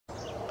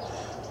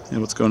Hey,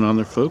 what's going on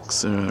there,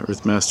 folks?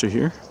 Earthmaster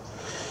here.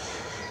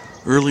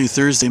 Early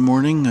Thursday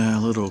morning, a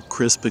little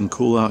crisp and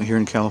cool out here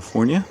in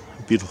California.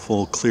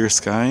 Beautiful clear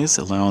skies,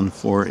 allowing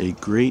for a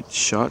great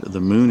shot of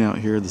the moon out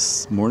here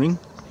this morning.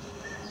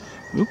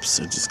 Oops,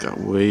 I just got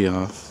way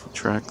off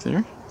track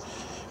there.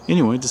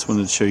 Anyway, just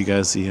wanted to show you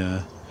guys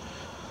the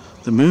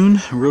moon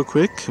real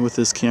quick with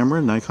this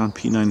camera, Nikon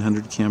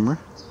P900 camera.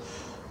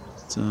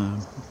 It's a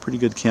pretty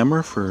good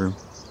camera for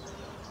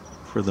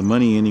the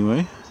money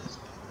anyway.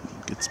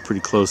 It's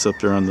pretty close up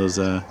there on those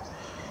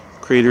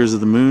craters of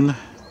the moon.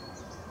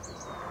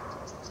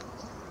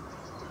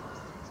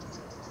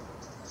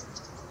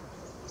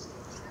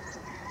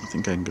 I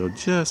think I can go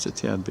just a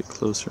tad bit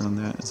closer on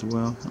that as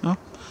well. Oh,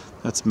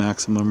 that's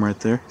maximum right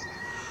there.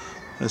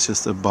 That's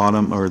just the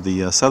bottom or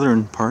the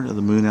southern part of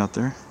the moon out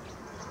there.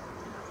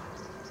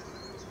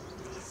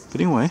 But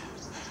anyway,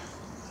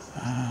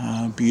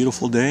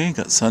 beautiful day.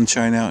 Got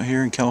sunshine out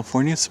here in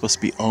California. It's supposed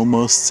to be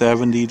almost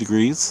 70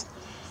 degrees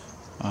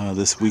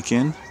this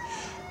weekend.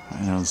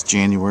 I know it's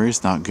January.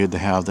 It's not good to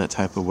have that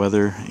type of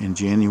weather in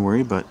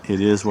January, but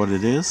it is what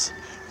it is.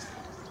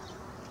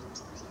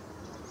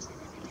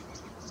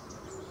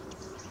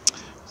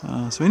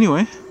 So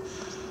anyway,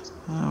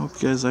 I hope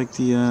you guys like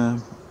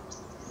the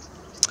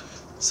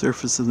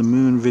surface of the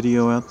moon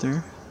video out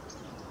there.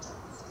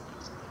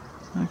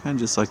 I kind of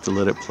just like to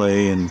let it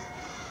play and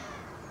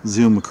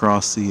zoom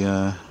across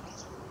the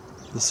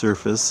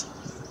surface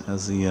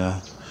as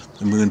the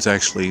moon's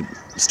actually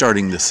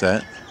starting to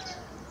set.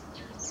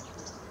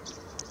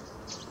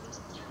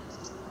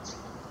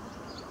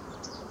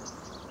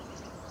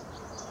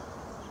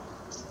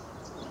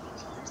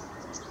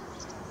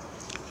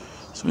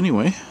 So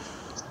anyway,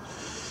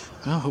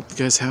 I hope you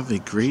guys have a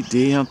great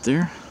day out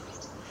there.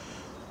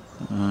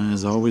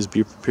 As always,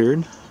 be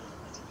prepared.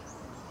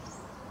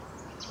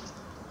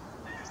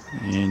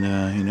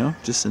 And, you know,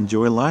 just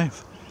enjoy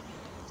life.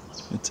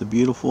 It's a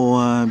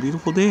beautiful,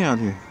 beautiful day out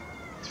here.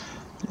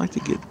 I'd like to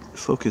get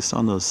focused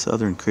on those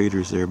southern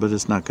craters there, but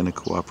it's not going to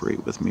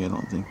cooperate with me, I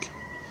don't think.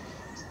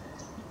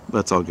 But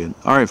that's all good.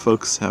 Alright,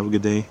 folks, have a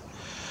good day.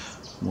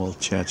 We'll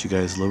chat you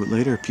guys a little bit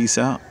later. Peace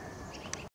out.